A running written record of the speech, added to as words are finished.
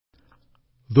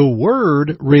The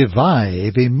word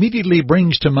revive immediately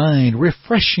brings to mind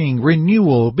refreshing,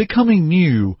 renewal, becoming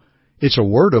new. It's a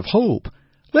word of hope.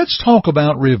 Let's talk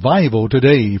about revival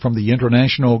today from the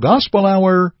International Gospel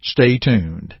Hour. Stay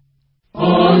tuned.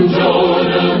 On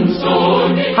Jordan's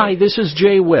stormy. Hi, this is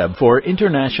Jay Webb for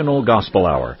International Gospel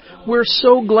Hour. We're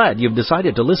so glad you've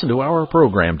decided to listen to our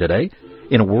program today.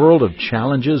 In a world of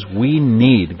challenges, we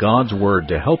need God's Word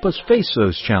to help us face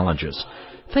those challenges.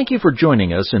 Thank you for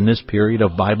joining us in this period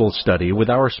of Bible study with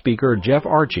our speaker, Jeff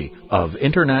Archie of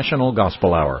International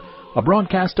Gospel Hour, a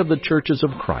broadcast of the Churches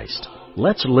of Christ.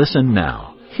 Let's listen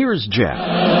now. Here's Jeff.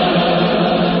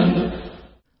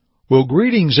 Well,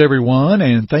 greetings, everyone,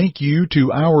 and thank you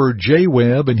to our Jay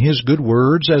Webb and his good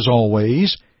words, as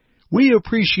always. We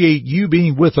appreciate you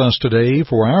being with us today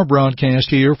for our broadcast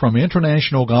here from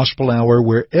International Gospel Hour,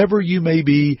 wherever you may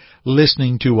be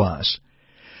listening to us.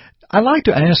 I'd like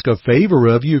to ask a favor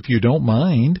of you, if you don't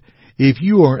mind. If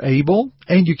you are able,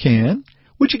 and you can,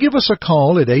 would you give us a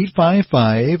call at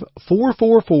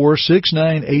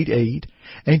 855-444-6988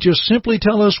 and just simply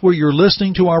tell us where you're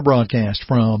listening to our broadcast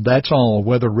from. That's all,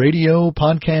 whether radio,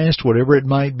 podcast, whatever it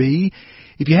might be.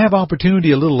 If you have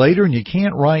opportunity a little later and you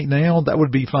can't right now, that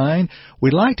would be fine.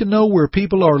 We'd like to know where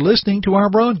people are listening to our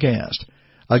broadcast.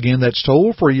 Again, that's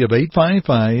toll-free of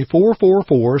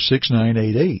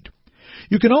 855-444-6988.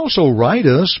 You can also write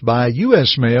us by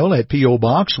U.S. mail at P.O.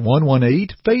 Box 118,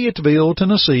 Fayetteville,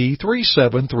 Tennessee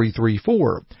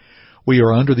 37334. We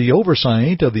are under the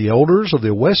oversight of the elders of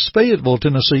the West Fayetteville,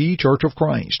 Tennessee Church of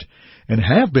Christ, and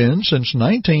have been since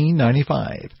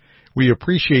 1995. We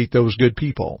appreciate those good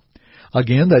people.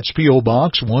 Again, that's P.O.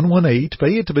 Box 118,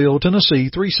 Fayetteville, Tennessee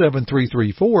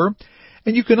 37334.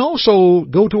 And you can also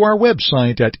go to our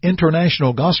website at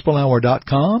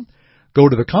internationalgospelhour.com. Go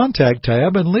to the Contact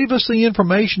tab and leave us the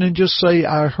information and just say,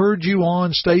 I heard you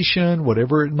on station,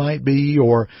 whatever it might be,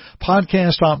 or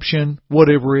podcast option,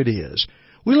 whatever it is.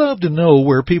 We love to know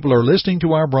where people are listening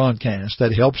to our broadcast.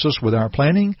 That helps us with our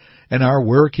planning and our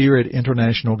work here at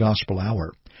International Gospel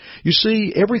Hour. You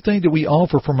see, everything that we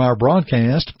offer from our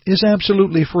broadcast is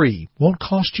absolutely free, won't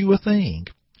cost you a thing.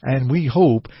 And we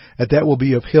hope that will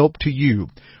be of help to you.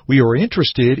 We are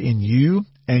interested in you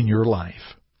and your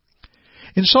life.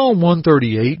 In Psalm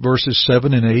 138, verses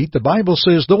 7 and 8, the Bible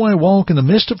says, Though I walk in the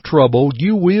midst of trouble,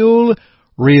 you will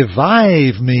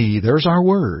revive me. There's our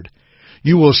word.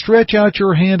 You will stretch out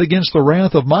your hand against the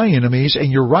wrath of my enemies,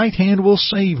 and your right hand will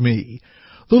save me.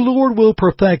 The Lord will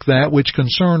perfect that which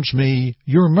concerns me.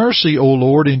 Your mercy, O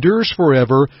Lord, endures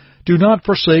forever. Do not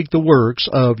forsake the works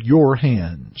of your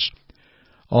hands.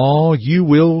 Oh, you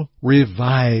will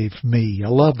revive me. I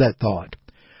love that thought.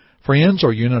 Friends,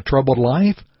 are you in a troubled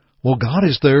life? Well, God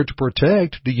is there to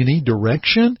protect. Do you need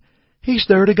direction? He's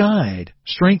there to guide.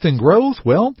 Strength and growth?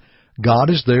 Well, God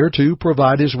is there to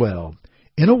provide as well.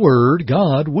 In a word,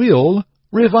 God will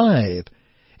revive.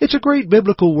 It's a great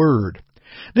biblical word.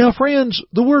 Now, friends,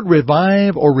 the word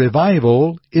revive or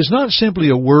revival is not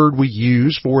simply a word we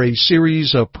use for a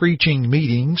series of preaching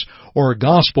meetings or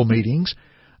gospel meetings.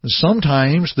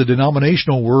 Sometimes the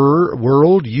denominational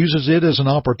world uses it as an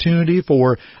opportunity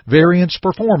for variance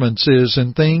performances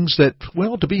and things that,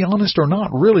 well, to be honest, are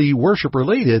not really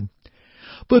worship-related.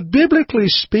 But biblically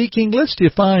speaking, let's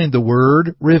define the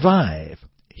word revive.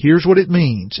 Here's what it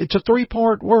means. It's a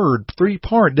three-part word,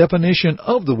 three-part definition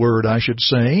of the word, I should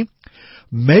say.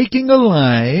 Making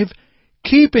alive,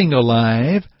 keeping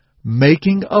alive,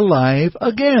 making alive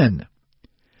again.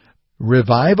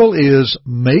 Revival is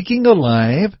making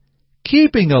alive,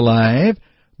 keeping alive,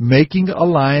 making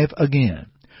alive again.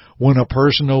 When a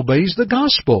person obeys the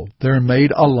gospel, they're made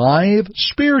alive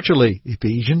spiritually.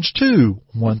 Ephesians 2,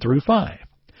 1 through 5.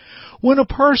 When a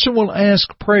person will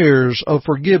ask prayers of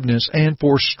forgiveness and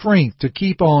for strength to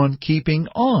keep on keeping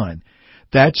on,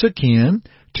 that's akin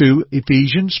to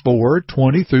Ephesians 4,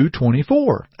 20 through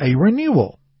 24, a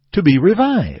renewal, to be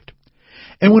revived.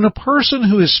 And when a person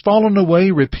who has fallen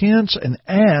away repents and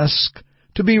asks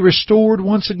to be restored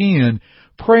once again,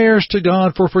 prayers to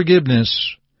God for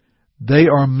forgiveness, they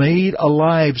are made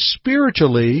alive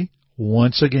spiritually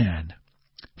once again.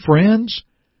 Friends,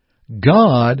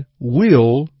 God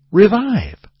will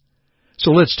revive.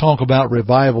 So let's talk about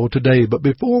revival today. But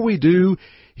before we do,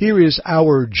 here is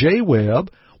our Jay Webb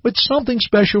with something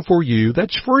special for you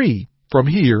that's free from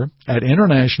here at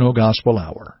International Gospel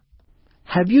Hour.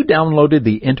 Have you downloaded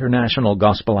the International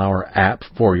Gospel Hour app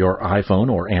for your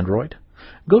iPhone or Android?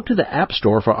 Go to the App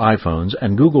Store for iPhones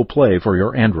and Google Play for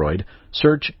your Android,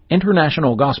 search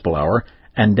International Gospel Hour,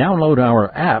 and download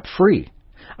our app free.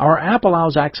 Our app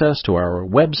allows access to our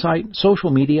website, social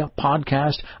media,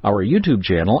 podcast, our YouTube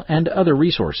channel, and other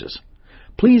resources.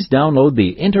 Please download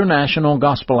the International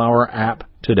Gospel Hour app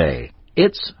today.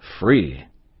 It's free.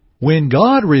 When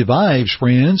God revives,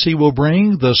 friends, He will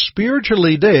bring the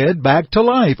spiritually dead back to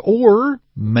life, or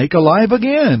make alive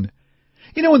again.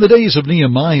 You know, in the days of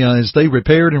Nehemiah, as they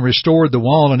repaired and restored the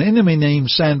wall, an enemy named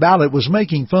Sanballat was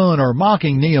making fun or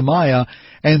mocking Nehemiah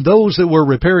and those that were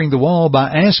repairing the wall by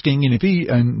asking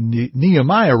in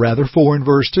Nehemiah 4 and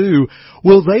verse 2,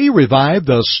 "Will they revive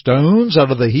the stones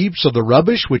out of the heaps of the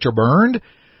rubbish which are burned?"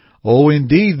 Oh,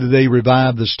 indeed, they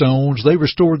revived the stones. They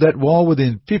restored that wall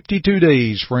within 52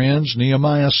 days, friends.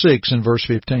 Nehemiah 6 and verse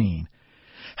 15.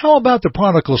 How about the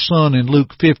prodigal son in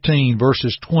Luke 15,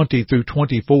 verses 20 through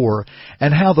 24,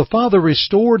 and how the father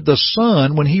restored the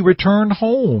son when he returned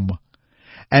home?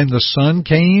 "And the son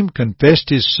came, confessed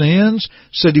his sins,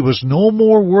 said he was no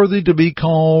more worthy to be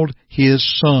called his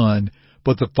son,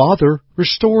 but the father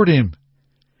restored him."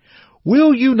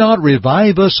 "Will you not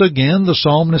revive us again?" the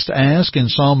psalmist asked in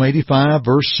Psalm 85,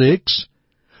 verse 6.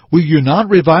 "Will you not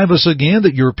revive us again,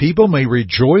 that your people may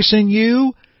rejoice in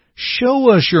you?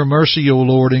 Show us your mercy, O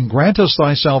Lord, and grant us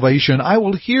thy salvation. I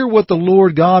will hear what the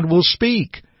Lord God will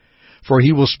speak. For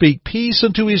he will speak peace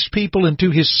unto his people and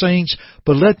to his saints,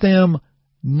 but let them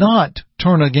not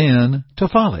turn again to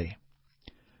folly."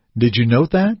 Did you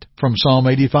note that? From Psalm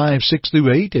 85, 6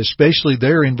 through 8, especially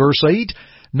there in verse 8,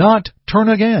 not turn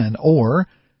again, or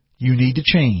you need to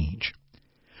change.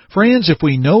 Friends, if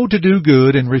we know to do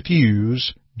good and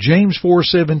refuse, James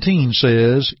 4:17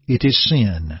 says it is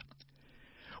sin.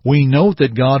 We note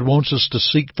that God wants us to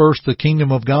seek first the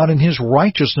kingdom of God and His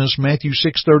righteousness, Matthew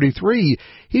 6:33.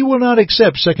 He will not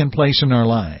accept second place in our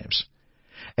lives.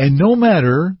 And no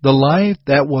matter the life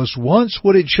that was once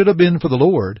what it should have been for the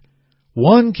Lord,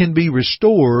 one can be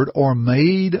restored or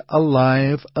made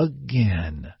alive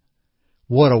again.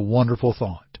 What a wonderful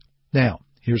thought. Now,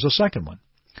 here's a second one.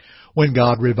 When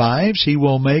God revives, He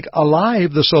will make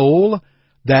alive the soul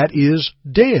that is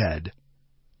dead.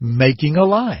 Making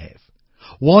alive.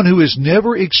 One who has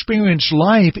never experienced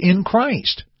life in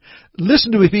Christ.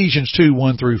 Listen to Ephesians 2,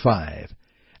 1 through 5.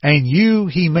 "And you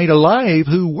He made alive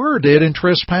who were dead in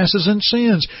trespasses and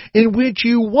sins, in which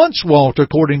you once walked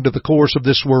according to the course of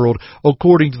this world,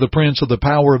 according to the prince of the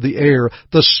power of the air,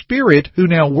 the Spirit who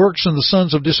now works in the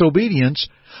sons of disobedience,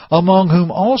 among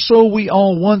whom also we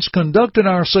all once conducted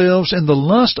ourselves in the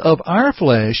lust of our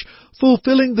flesh,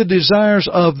 fulfilling the desires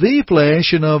of the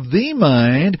flesh and of the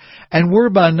mind, and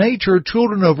were by nature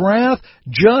children of wrath,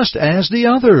 just as the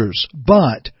others.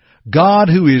 But God,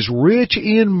 who is rich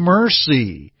in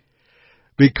mercy,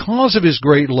 because of His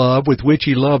great love with which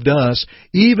He loved us,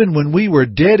 even when we were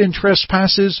dead in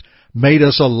trespasses, made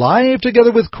us alive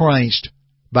together with Christ.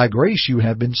 By grace you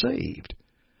have been saved."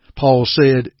 Paul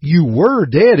said, you were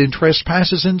dead in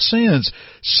trespasses and sins,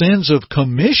 sins of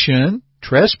commission,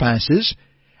 trespasses,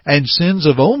 and sins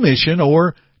of omission,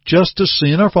 or just to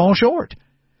sin or fall short.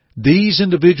 These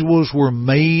individuals were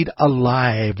made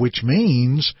alive, which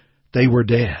means they were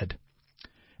dead.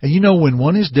 And you know, when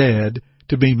one is dead,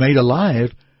 to be made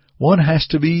alive, one has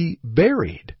to be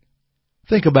buried.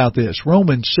 Think about this,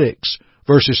 Romans 6,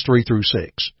 verses 3 through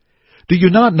 6. "Do you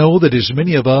not know that as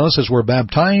many of us as were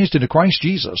baptized into Christ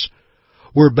Jesus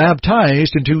were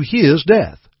baptized into His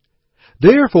death?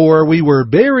 Therefore we were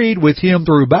buried with Him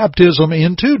through baptism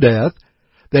into death,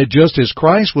 that just as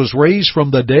Christ was raised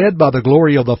from the dead by the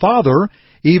glory of the Father,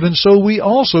 even so we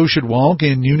also should walk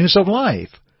in newness of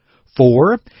life.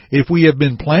 For if we have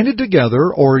been planted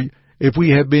together, or if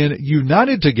we have been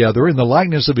united together in the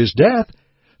likeness of His death,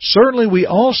 certainly we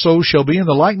also shall be in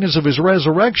the likeness of His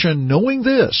resurrection, knowing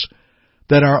this,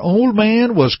 that our old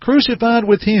man was crucified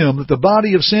with Him, that the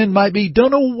body of sin might be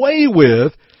done away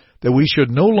with, that we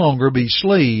should no longer be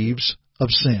slaves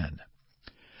of sin."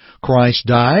 Christ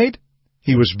died,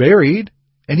 He was buried,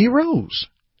 and He rose.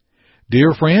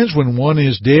 Dear friends, when one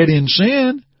is dead in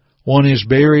sin, one is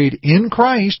buried in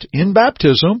Christ in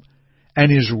baptism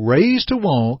and is raised to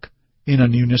walk in a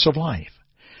newness of life.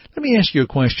 Let me ask you a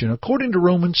question. According to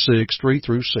Romans 6, 3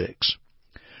 through 6,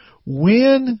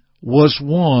 when was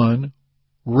one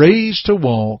raised to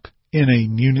walk in a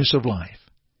newness of life?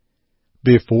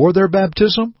 Before their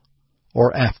baptism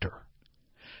or after?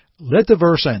 Let the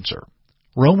verse answer.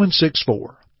 Romans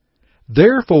 6:4.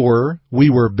 "Therefore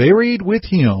we were buried with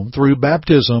Him through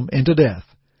baptism into death,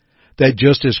 that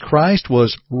just as Christ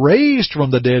was raised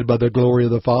from the dead by the glory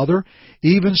of the Father,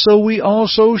 even so we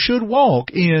also should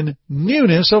walk in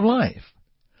newness of life."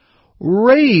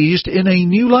 Raised in a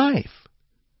new life.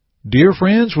 Dear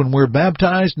friends, when we're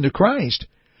baptized into Christ,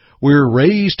 we're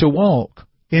raised to walk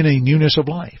in a newness of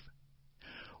life.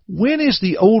 When is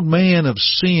the old man of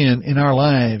sin in our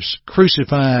lives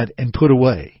crucified and put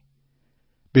away?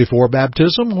 Before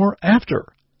baptism or after?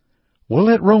 Well,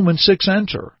 let Romans 6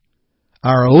 answer.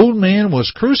 Our old man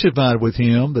was crucified with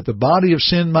him, that the body of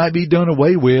sin might be done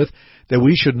away with, that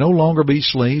we should no longer be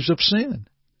slaves of sin.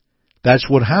 That's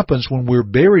what happens when we're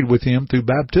buried with him through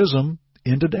baptism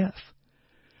into death.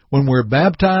 When we're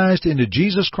baptized into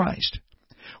Jesus Christ,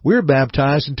 we're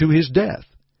baptized into his death.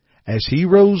 As he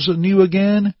rose anew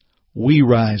again, we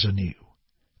rise anew.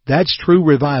 That's true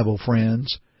revival,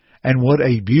 friends, and what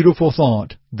a beautiful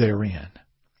thought therein.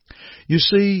 You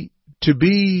see, to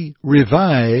be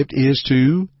revived is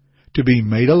to be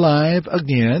made alive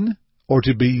again, or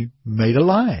to be made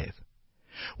alive.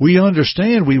 We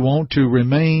understand we want to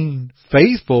remain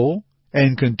faithful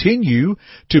and continue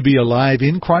to be alive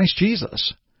in Christ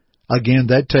Jesus. Again,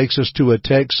 that takes us to a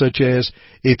text such as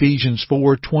Ephesians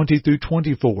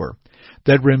 4:20-24,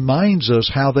 that reminds us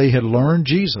how they had learned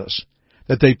Jesus,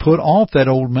 that they put off that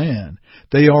old man,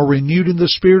 they are renewed in the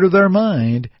spirit of their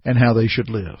mind, and how they should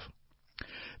live.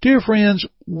 Dear friends,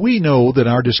 we know that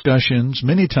our discussions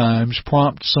many times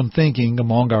prompt some thinking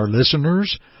among our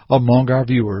listeners, among our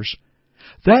viewers.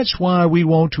 That's why we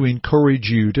want to encourage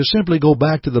you to simply go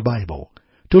back to the Bible,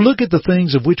 to look at the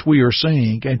things of which we are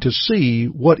saying and to see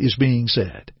what is being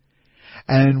said.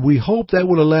 And we hope that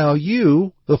will allow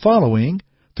you the following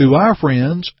through our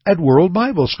friends at World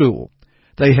Bible School.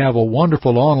 They have a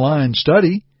wonderful online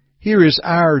study. Here is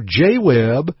our J.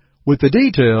 Webb with the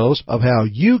details of how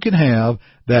you can have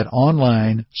that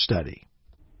online study.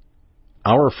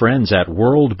 Our friends at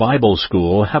World Bible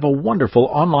School have a wonderful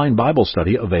online Bible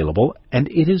study available, and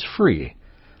it is free.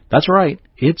 That's right,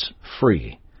 it's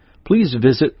free. Please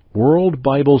visit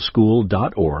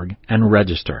worldbibleschool.org and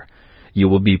register. You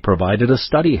will be provided a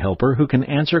study helper who can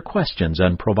answer questions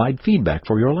and provide feedback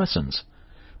for your lessons.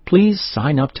 Please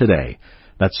sign up today.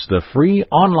 That's the free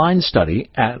online study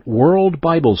at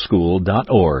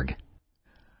worldbibleschool.org.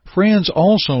 Friends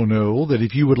also know that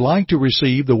if you would like to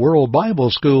receive the World Bible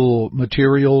School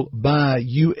material by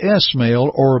U.S. mail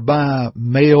or by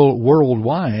mail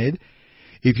worldwide,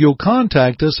 if you'll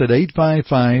contact us at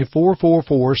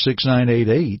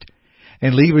 855-444-6988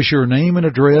 and leave us your name and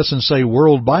address and say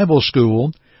World Bible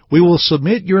School, we will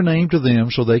submit your name to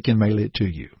them so they can mail it to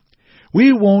you.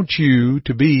 We want you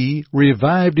to be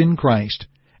revived in Christ,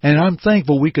 and I'm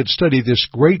thankful we could study this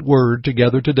great word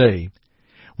together today.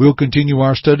 We'll continue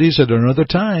our studies at another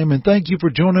time, and thank you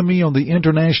for joining me on the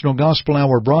International Gospel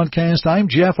Hour broadcast. I'm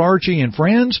Jeff Archie, and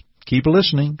friends, keep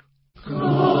listening.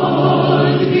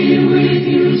 God be with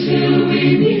you till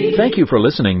we meet. Thank you for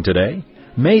listening today.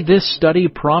 May this study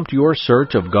prompt your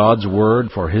search of God's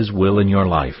Word for His will in your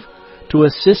life. To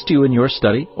assist you in your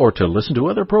study or to listen to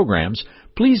other programs,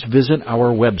 please visit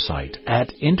our website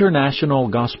at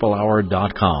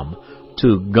internationalgospelhour.com.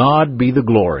 To God be the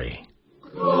glory.